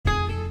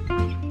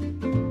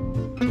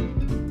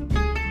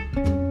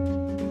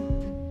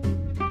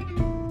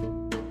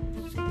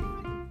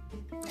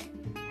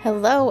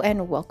Hello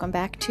and welcome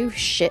back to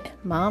Shit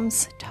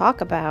Moms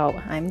Talk About.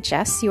 I'm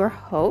Jess, your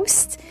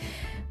host.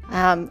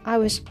 I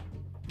was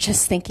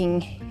just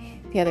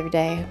thinking the other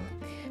day,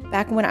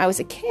 back when I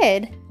was a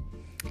kid,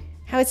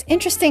 how it's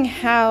interesting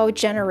how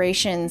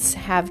generations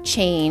have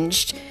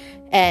changed.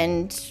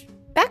 And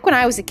back when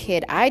I was a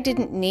kid, I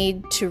didn't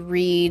need to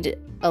read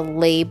a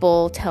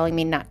label telling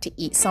me not to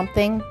eat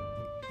something.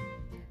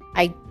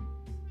 I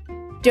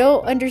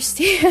don't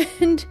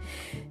understand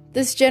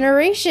this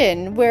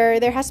generation where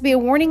there has to be a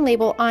warning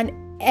label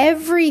on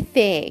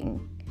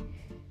everything.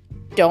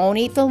 Don't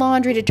eat the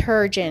laundry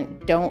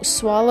detergent. Don't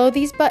swallow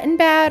these button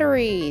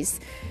batteries.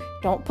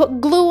 Don't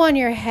put glue on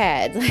your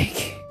head.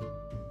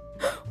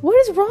 What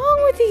is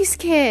wrong with these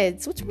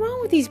kids? What's wrong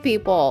with these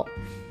people?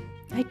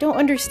 I don't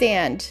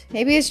understand.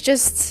 Maybe it's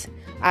just,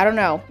 I don't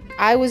know.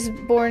 I was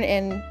born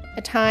in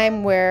a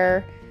time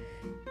where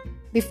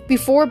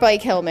before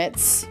bike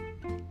helmets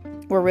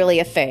were really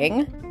a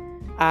thing.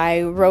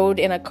 I rode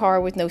in a car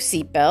with no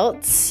seat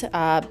belts,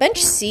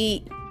 bench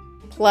seat,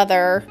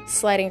 pleather,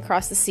 sliding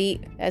across the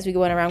seat as we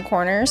went around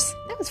corners.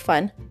 That was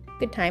fun.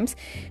 Good times.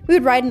 We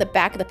would ride in the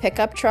back of the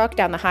pickup truck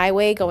down the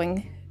highway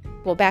going,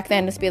 well, back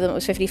then the speed limit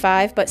was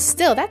 55, but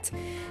still, that's,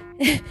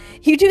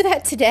 you do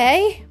that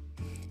today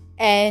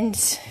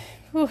and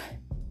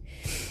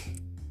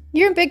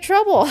you're in big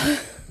trouble.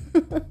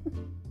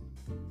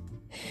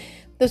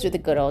 Those were the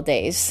good old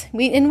days.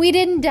 We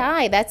didn't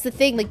die. That's the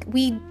thing.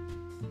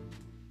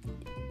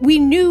 We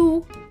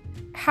knew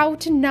how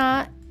to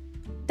not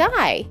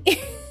die.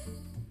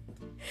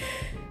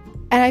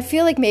 And I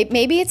feel like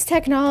maybe it's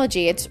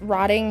technology. It's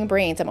rotting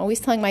brains. I'm always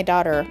telling my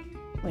daughter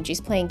when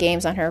she's playing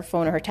games on her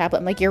phone or her tablet,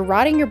 I'm like, you're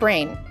rotting your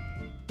brain.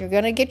 You're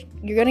gonna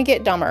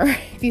get dumber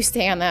if you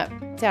stay on that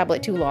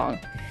tablet too long.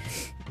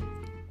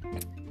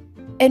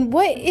 And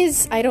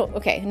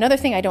another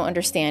thing I don't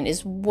understand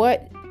is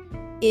what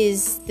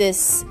is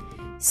this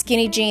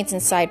skinny jeans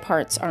and side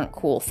parts aren't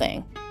cool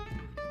thing?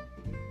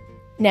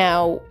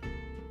 Now,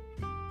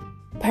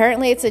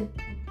 apparently it's a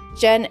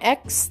Gen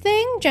X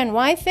thing, Gen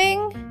Y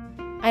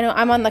thing. I know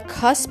I'm on the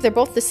cusp. They're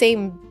both the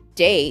same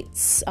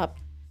dates, up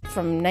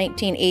from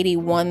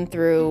 1981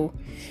 through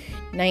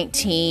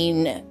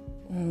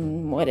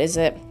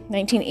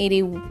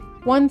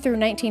 1981 through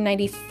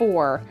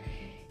 1994.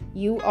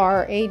 You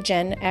are a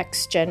Gen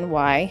X, Gen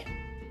Y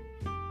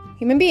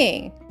human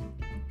being.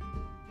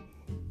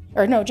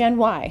 Or no, Gen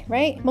Y,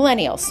 right?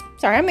 Millennials.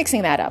 Sorry, I'm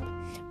mixing that up.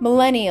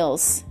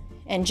 Millennials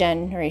and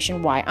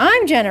Generation Y.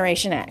 I'm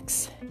Generation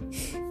X.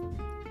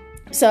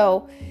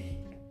 So,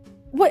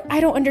 what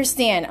I don't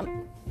understand,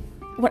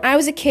 when I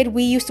was a kid,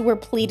 we used to wear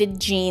pleated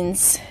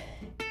jeans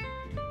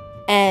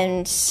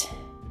and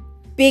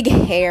big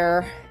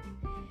hair.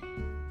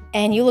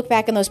 And you look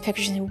back in those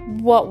pictures and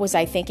think, what was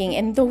I thinking?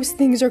 And those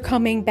things are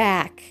coming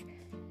back.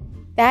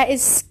 That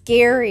is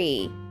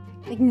scary.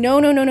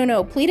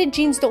 No. Pleated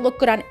jeans don't look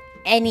good on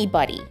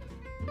anybody.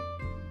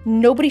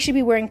 Nobody should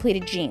be wearing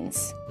pleated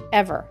jeans,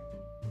 ever.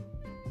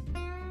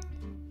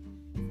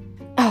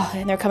 Oh,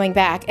 and they're coming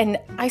back. And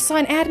I saw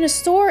an ad in a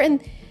store,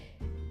 and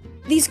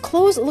these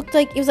clothes looked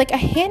like, it was like a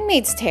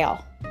Handmaid's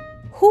Tale.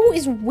 Who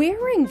is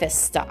wearing this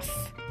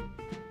stuff?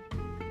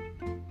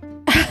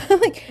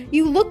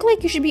 You look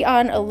like you should be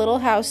on a Little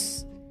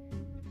House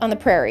on the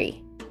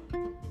Prairie,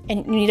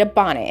 and you need a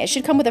bonnet. It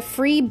should come with a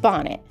free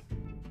bonnet.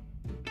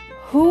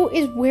 Who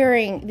is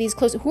wearing these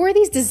clothes? Who are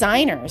these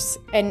designers?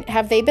 And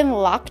have they been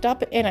locked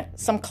up in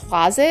some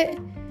closet?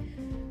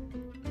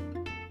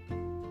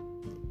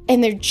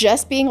 And they're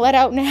just being let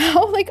out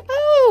now?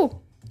 Oh,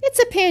 it's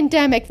a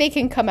pandemic. They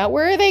can come out.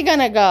 Where are they going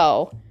to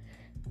go?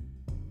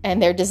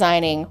 And they're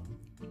designing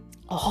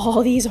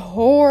all these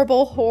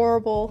horrible,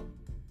 horrible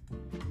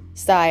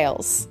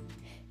styles.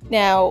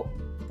 Now,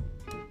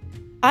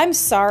 I'm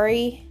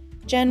sorry,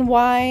 Gen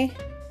Y,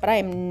 but I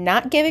am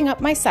not giving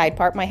up my side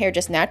part. My hair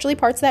just naturally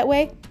parts that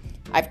way.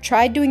 I've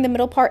tried doing the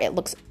middle part. It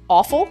looks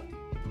awful.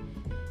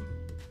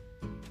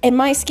 And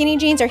my skinny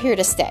jeans are here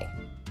to stay.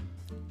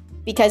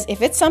 Because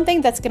if it's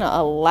something that's going to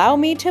allow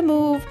me to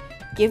move,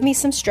 give me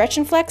some stretch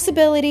and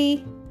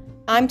flexibility,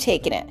 I'm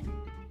taking it.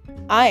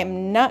 I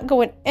am not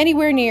going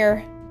anywhere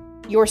near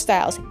your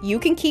styles. You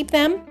can keep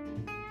them.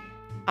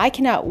 I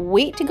cannot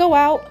wait to go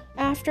out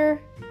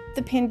after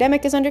the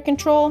pandemic is under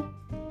control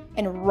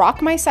and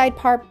rock my side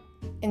part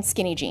in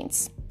skinny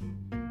jeans.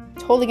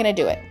 Totally going to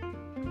do it.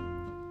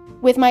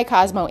 With my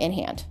Cosmo in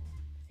hand.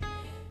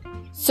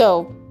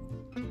 So,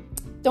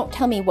 don't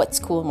tell me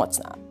what's cool and what's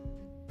not.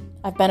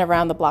 I've been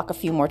around the block a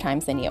few more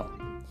times than you.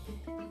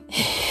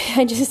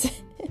 It's just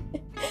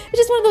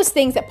one of those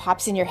things that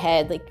pops in your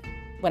head.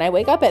 When I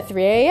wake up at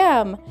 3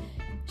 a.m.,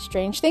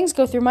 strange things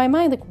go through my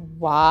mind.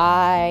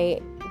 Why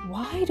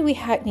do we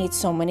need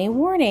so many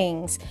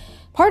warnings?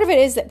 Part of it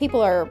is that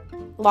people are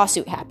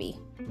lawsuit happy.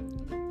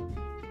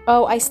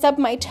 Oh, I stubbed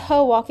my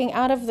toe walking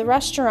out of the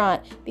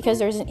restaurant because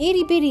there's an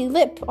itty bitty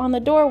lip on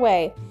the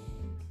doorway.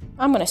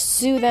 I'm going to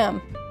sue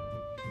them.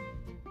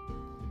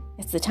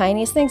 It's the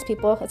tiniest things,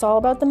 people. It's all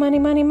about the money,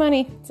 money,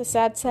 money. It's a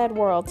sad, sad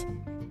world.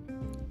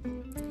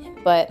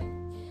 But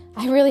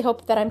I really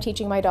hope that I'm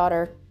teaching my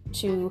daughter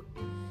to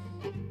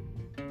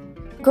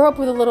grow up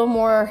with a little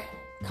more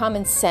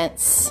common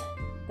sense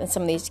than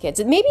some of these kids.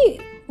 And maybe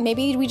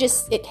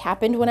it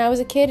happened when I was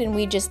a kid and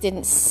we just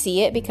didn't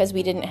see it because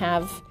we didn't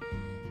have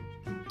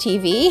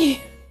TV.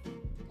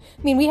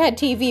 I mean, we had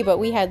TV, but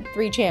we had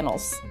 3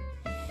 channels.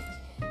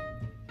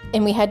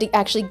 And we had to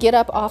actually get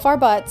up off our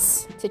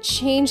butts to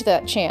change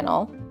that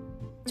channel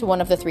to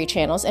one of the 3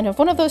 channels. And if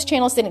one of those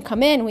channels didn't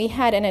come in, we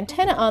had an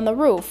antenna on the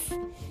roof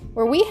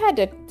where we had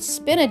to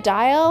spin a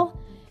dial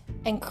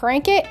and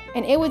crank it,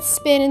 and it would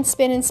spin and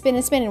spin and spin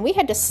and spin, and we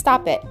had to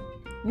stop it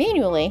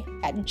manually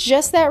at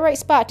just that right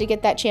spot to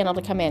get that channel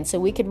to come in so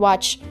we could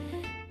watch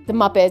the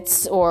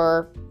Muppets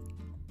or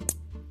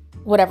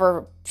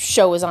whatever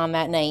show was on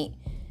that night.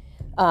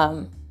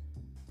 The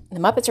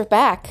Muppets are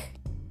back.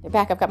 They're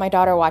back. I've got my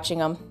daughter watching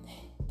them.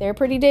 They're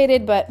pretty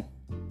dated, but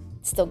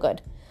still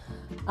good.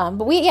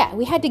 But we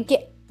had to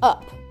get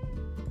up.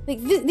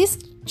 Like these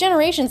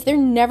generations, they're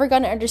never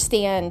going to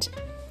understand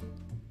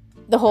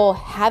the whole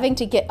having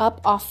to get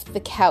up off the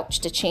couch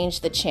to change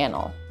the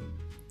channel.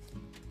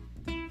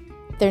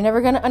 They're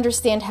never going to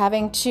understand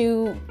having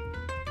to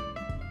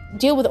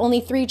deal with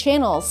only 3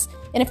 channels.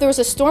 And if there was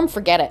a storm,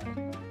 forget it.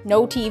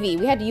 No TV.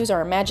 We had to use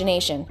our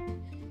imagination.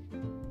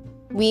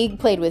 We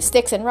played with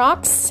sticks and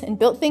rocks and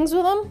built things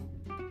with them.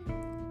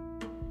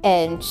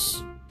 And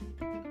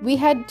we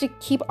had to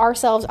keep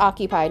ourselves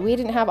occupied. We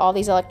didn't have all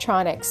these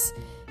electronics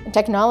and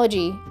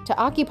technology to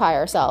occupy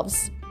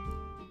ourselves.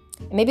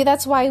 Maybe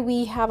that's why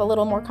we have a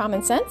little more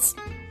common sense.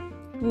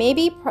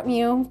 Maybe,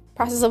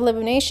 process of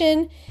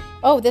elimination.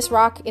 Oh, this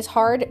rock is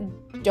hard.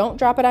 Don't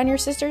drop it on your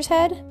sister's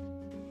head.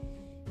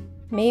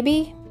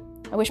 Maybe.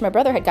 I wish my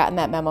brother had gotten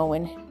that memo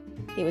when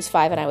he was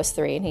 5 and I was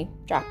 3 and he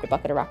dropped a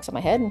bucket of rocks on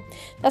my head. And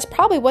that's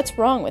probably what's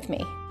wrong with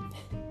me.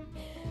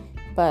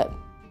 But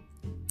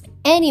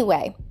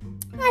anyway,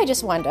 I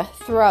just wanted to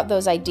throw out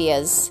those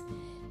ideas.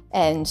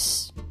 And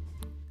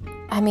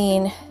I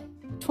mean,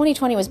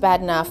 2020 was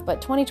bad enough,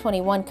 but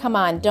 2021, come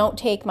on, don't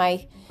take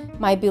my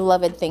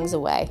beloved things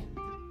away.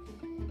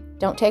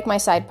 Don't take my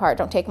side part.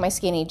 Don't take my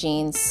skinny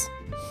jeans.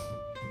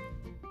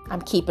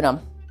 I'm keeping them.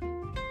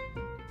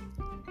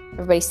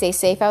 Everybody stay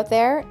safe out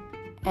there,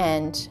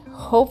 and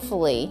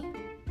hopefully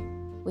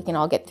we can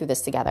all get through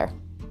this together.